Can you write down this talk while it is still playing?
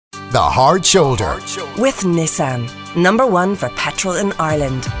The Hard Shoulder. With Nissan. Number one for petrol in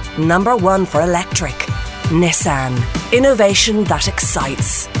Ireland. Number one for electric. Nissan. Innovation that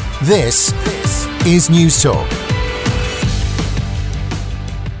excites. This is News Talk.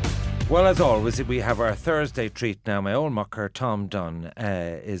 Well, as always, we have our Thursday treat now. My old mucker, Tom Dunn,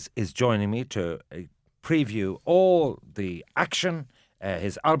 is joining me to preview all the action,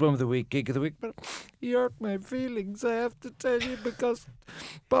 his album of the week, gig of the week. But you hurt my feelings, I have to tell you, because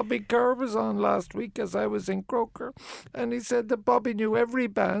Bobby Kerr was on last week as I was in Croker, and he said that Bobby knew every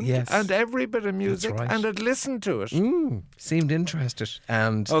band and every bit of music and had listened to it. Seemed interested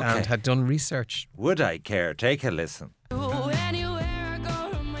and had done research. Would I care? Take a listen. Anywhere I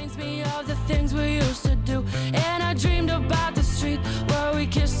go reminds me of the things we used to do, and I dreamed about the street where we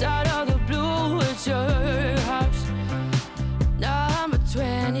kissed out of the blue with your house. Number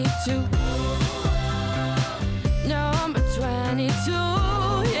 22. Number 22,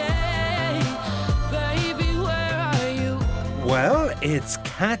 yeah. Baby, where are you? Well, it's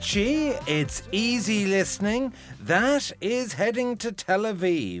catchy, it's easy listening. That is Heading to Tel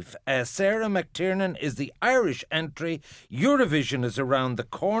Aviv. Sarah McTiernan is the Irish entry. Eurovision is around the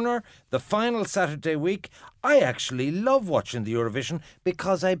corner, the final Saturday week. I actually love watching the Eurovision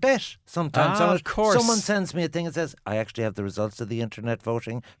because I bet sometimes on it. Of course. Someone sends me a thing and says, I actually have the results of the internet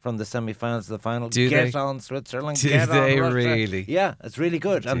voting from the semi-finals to the final. Get on Switzerland, get on Russia. Really? Yeah, it's really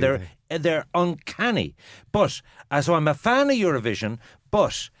good. And they're uncanny. But, so I'm a fan of Eurovision,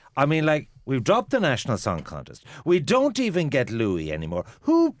 but, I mean, like, we've dropped the National Song Contest. We don't even get Louis anymore.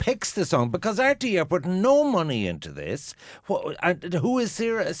 Who picks the song? Because RTE are putting no money into this. Who is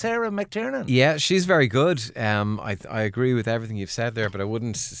Sarah McTiernan? Yeah, she's very good. I agree with everything you've said there, but I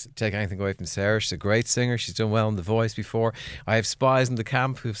wouldn't take anything away from Sarah. She's a great singer. She's done well in The Voice before. I have spies in the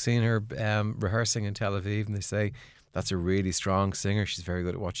camp who've seen her rehearsing in Tel Aviv, and they say that's a really strong singer. She's very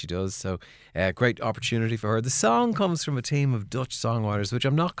good at what she does. So great opportunity for her. The song comes from a team of Dutch songwriters, which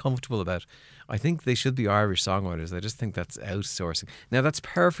I'm not comfortable about. I think they should be Irish songwriters. I just think that's outsourcing. Now, that's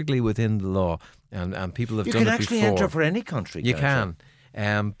perfectly within the law, and people have done it before. You can actually enter for any country. You can.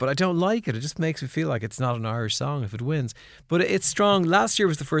 But I don't like it. It just makes me feel like it's not an Irish song if it wins. But it's strong. Last year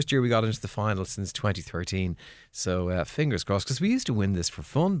was the first year we got into the final since 2013. So fingers crossed, because we used to win this for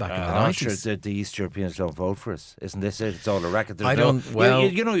fun back in the 90s. Sure, the East Europeans don't vote for us. Isn't this it? It's all a racket.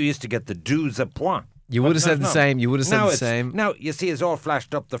 You used to get the 12 points. You would have said the same. You would have said the same. Now, you see, it's all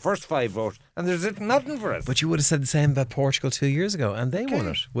flashed up, the first 5 votes, and there's nothing for us. But you would have said the same about Portugal 2 years ago, and they won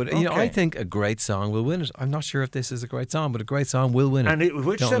it. I think a great song will win it. I'm not sure if this is a great song, but a great song will win it. And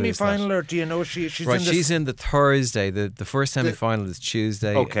which semi-final, or do you know she's in? She's in the Thursday. The first semi-final is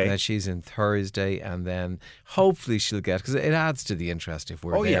Tuesday. Okay. And then she's in Thursday, and then hopefully she'll get, because it adds to the interest if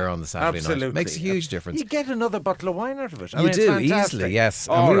we're there on the Saturday night. It makes a huge difference. You get another bottle of wine out of it. You do, easily, yes.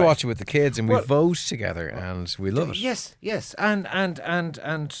 And we watch it with the kids, and we vote together, and we love it. Yes, and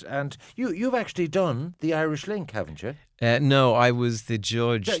you've actually done the Irish Link, haven't you? No, I was the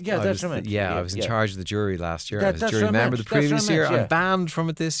judge. That's what I meant. I was in charge of the jury last year. I was jury member the previous year. I'm banned from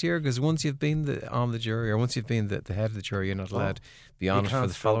it this year, because once you've been on the jury, or once you've been the head of the jury, you're not allowed to be on it for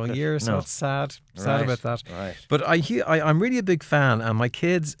the following year. So it's sad about that. Right. But I'm really a big fan, and my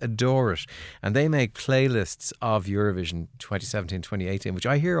kids adore it, and they make playlists of Eurovision 2017, 2018, which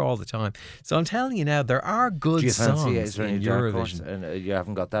I hear all the time. So I'm telling you now, there are good songs in Eurovision. And you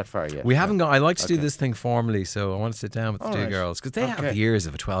haven't got that far yet. We haven't got. I like to do this thing formally, so I want to sit down with the two girls, because they have years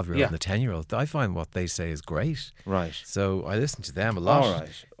of a 12-year-old and a 10-year-old. I find what they say is great. Right. So I listen to them a lot. All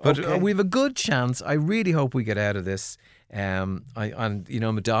right. But we have a good chance. I really hope we get out of this.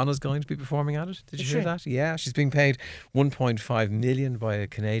 Madonna's going to be performing at it. Did you hear that? Yeah, she's being paid $1.5 million by a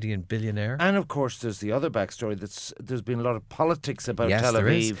Canadian billionaire. And of course, there's the other backstory. There's been a lot of politics about Tel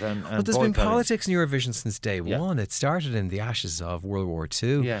Aviv. But there's been politics in Eurovision since day one. It started in the ashes of World War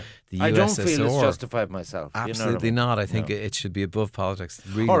II. Yeah. The USSR. I don't feel it's justified myself. Absolutely not. I think it should be above politics.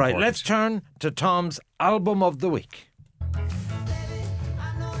 Really all right, important. let's turn to Tom's album of the week.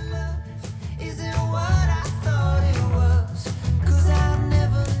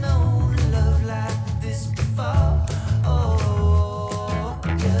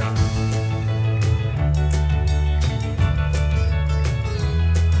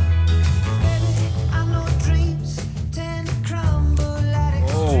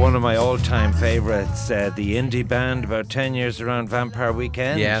 one of my all-time favourites, the indie band, about 10 years around Vampire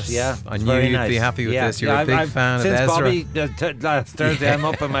Weekend. Yes, yeah, I it's knew very you'd nice. be happy with this. You're a big fan of since Ezra. Bobby last Thursday, I'm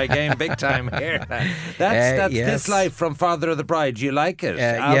up in my game big time here. That's yes. This Life from Father of the Bride. Do you like it?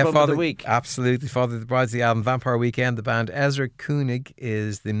 Yeah, Album Father, of the week. Absolutely. Father of the Bride's the album. Vampire Weekend, the band. Ezra Koenig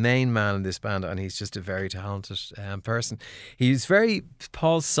is the main man in this band, and he's just a very talented person. He's very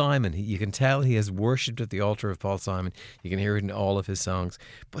Paul Simon. You can tell he has worshipped at the altar of Paul Simon. You can hear it in all of his songs.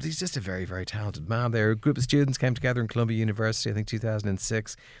 But he's just a very, very talented man. There, a group of students came together in Columbia University, I think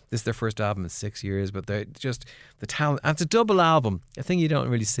 2006. This is their first album in 6 years, but they're just the talent. And it's a double album, a thing you don't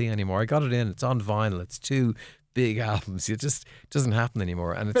really see anymore. I got it in. It's on vinyl. It's 2 big albums. It just doesn't happen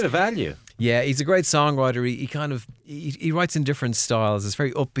anymore. And it's Bit of value. Yeah, he's a great songwriter. He writes in different styles. It's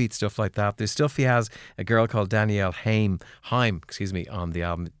very upbeat stuff like that. There's stuff he has a girl called Danielle Haim, on the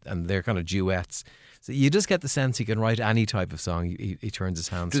album, and they're kind of duets. So you just get the sense he can write any type of song. He turns his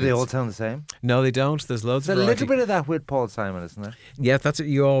hands. Do to. they all sound the same? No, they don't. There's loads There's of a variety. little bit of that with Paul Simon, isn't there? Yeah, that's what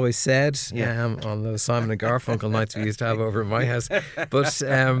you always said Yeah. on those Simon and Garfunkel nights we used to have over at my house. But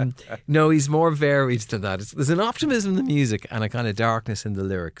no, he's more varied than that. There's an optimism in the music and a kind of darkness in the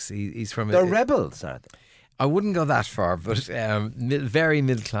lyrics. He's from They're rebels, are they? I wouldn't go that far, but very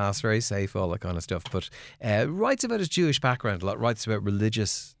middle class, very safe, all that kind of stuff. But writes about his Jewish background a lot, writes about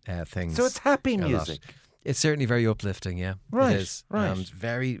religious things. So it's happy a lot. music. It's certainly very uplifting, yeah. Right, It is. right. And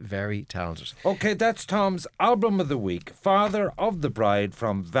very, very talented. Okay, that's Tom's album of the week, Father of the Bride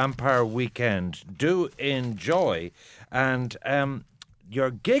from Vampire Weekend. Do enjoy. And your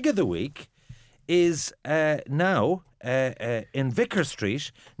gig of the week is now in Vicar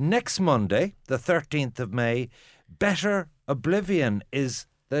Street next Monday, the 13th of May. Better Oblivion is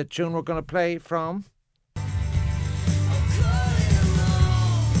the tune we're going to play from.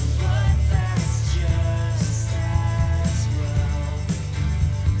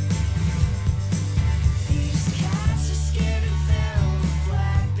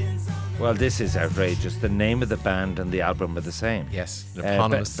 Well, this is outrageous. The name of the band and the album are the same. Yes,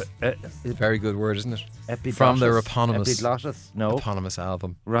 eponymous. Very good word, isn't it? Epiglottis. From their eponymous. Epiglottis? No. Eponymous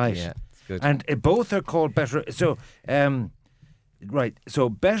album. Right. Yeah, it's good. And both are called Better. So, right. So,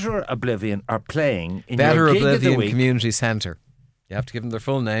 Better Oblivion are playing in Better your gig of the Oblivion week. Community Centre. You have to give them their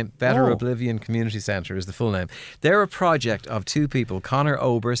full name. Better Oh. Oblivion Community Centre is the full name. They're a project of 2 people. Connor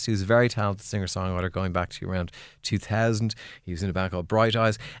Oberst, who's a very talented singer-songwriter going back to around 2000. He was in a band called Bright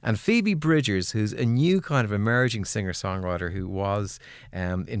Eyes. And Phoebe Bridgers, who's a new kind of emerging singer-songwriter who was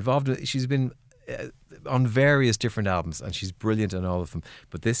involved in... She's been... on various different albums, and she's brilliant on all of them,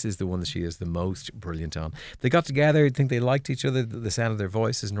 but this is the one that she is the most brilliant on. They got together, I think they liked each other, the sound of their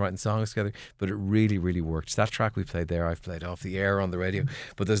voices and writing songs together, but it really, really worked. That track we played there, I've played off the air on the radio,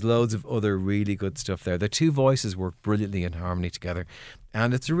 but there's loads of other really good stuff there. The 2 voices work brilliantly in harmony together,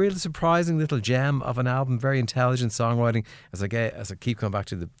 and it's a real surprising little gem of an album. Very intelligent songwriting. As I keep coming back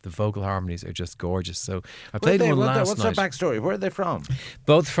to the vocal harmonies are just gorgeous. So I played one last What's night. their backstory? Where are they from?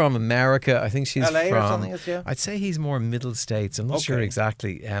 Both from America. I think she's LA from or something, is she? I'd say he's more middle states. I'm not sure Okay.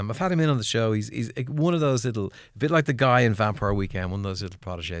 exactly. I've had him in on the show. He's one of those little, a bit like the guy in Vampire Weekend, one of those little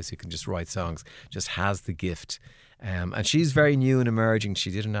protégés who can just write songs, just has the gift. And she's very new and emerging.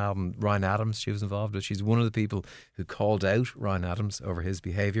 She did an album, Ryan Adams, she was involved with. She's one of the people who called out Ryan Adams over his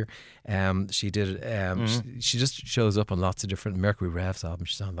behaviour. She did. She just shows up on lots of different Mercury Revs albums.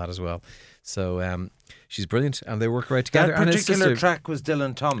 She's on that as well. So she's brilliant, and they work great together. That And it's just particular a- track was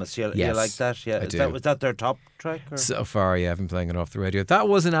Dylan Thomas. You Yes, like that? Yeah. I Is do. that, was that their top track? Or? So far, yeah, I've been playing it off the radio. That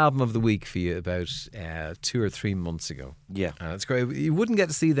was an album of the week for you about 2 or 3 months ago. Yeah. And it's great. You wouldn't get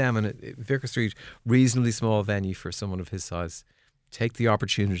to see them in a Vicar Street, reasonably small venue for someone of his size. Take the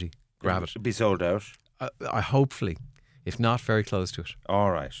opportunity, grab it. Be sold out. I hopefully, if not, very close to it.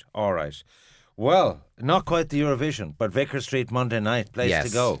 All right. All right. Well, not quite the Eurovision, but Vicar Street Monday night, place Yes.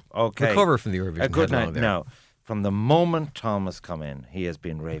 to go. Okay. Recover from the Eurovision A good headline night. there. Now, from the moment Thomas come in, he has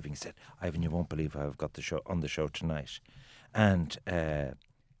been raving. He said, Ivan, you won't believe how I've got the show on the show tonight. And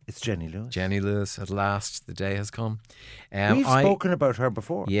it's Jenny Lewis. Jenny Lewis, at last, the day has come. We've spoken about her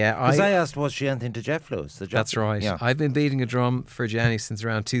before. Yeah, Because I asked, was she anything to Jeff Lewis? That's right. Yeah. I've been beating a drum for Jenny since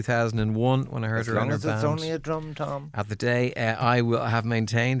around 2001 when I heard As her in long her as band. it's only a drum, Tom. At the day, I will have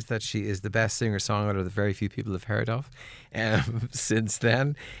maintained that she is the best singer-songwriter that very few people have heard of since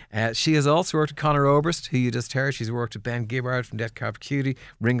then. She has also worked with Conor Oberst, who you just heard. She's worked with Ben Gibbard from Death Cab for Cutie.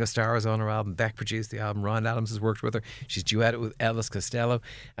 Ringo Starr is on her album. Beck produced the album. Ryan Adams has worked with her. She's duetted with Elvis Costello.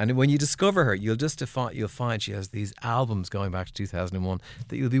 And when you discover her, you'll find she has these albums going back to 2001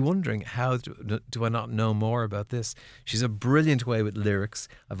 that you'll be wondering, how do I not know more about this? She's a brilliant way with lyrics.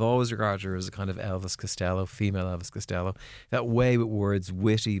 I've always regarded her as a kind of Elvis Costello, female Elvis Costello. That way with words,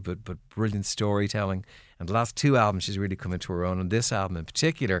 witty but brilliant storytelling. And the last 2 albums, she's really come into her own. And this album in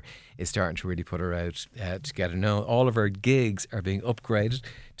particular is starting to really put her out to get her known. All of her gigs are being upgraded,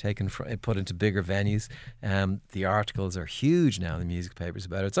 put into bigger venues. The articles are huge now in the music papers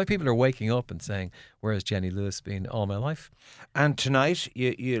about it. It's like people are waking up and saying, where has Jenny Lewis been all my life? And tonight,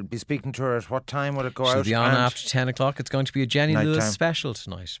 you'll be speaking to her at what time will it go out? She'll be on after 10 o'clock. It's going to be a Jenny Nighttime. Lewis special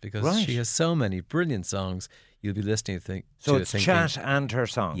tonight because she has so many brilliant songs. You'll be listening to So it's thinking, chat and her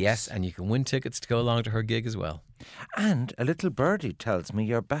songs. Yes, and you can win tickets to go along to her gig as well. And a little birdie tells me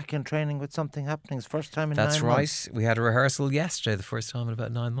you're back in training with Something Happening. It's first time in 9 months. That's right. We had a rehearsal yesterday, the first time in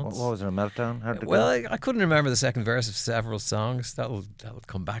about 9 months. What was it, a meltdown? How did it Well, go? I couldn't remember the second verse of several songs. That'll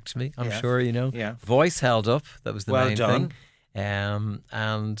come back to me, I'm Yeah. sure, Yeah. Voice held up. That was the Well main done. thing.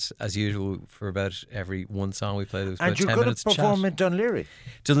 And as usual, for about every one song we played, it was And about you're 10 going minutes to of chat. perform in Dunleary.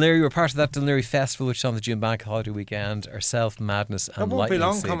 Dunleary, we're part of that Dunleary Festival, which is on the June Bank holiday weekend. Ourself, Madness, and That won't be Lightning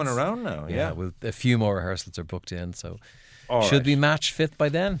long Seeds. coming around now. Yeah. A few more rehearsals are booked in, so All should right. be match fit by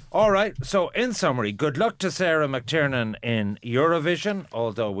then. All right. So, in summary, good luck to Sarah McTiernan in Eurovision,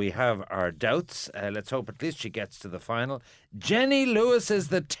 although we have our doubts. Let's hope at least she gets to the final. Jenny Lewis is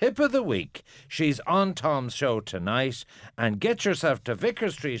the tip of the week. She's on Tom's show tonight. And get yourself to Vicar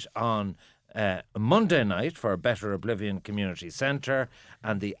Street on Monday night for Better Oblivion Community Centre.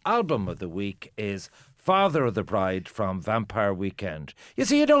 And the album of the week is Father of the Bride from Vampire Weekend. You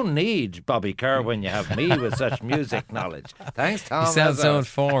see, you don't need Bobby Kerr when you have me with such music knowledge. Thanks, Tom. You sound as so always.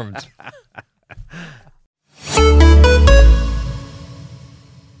 informed.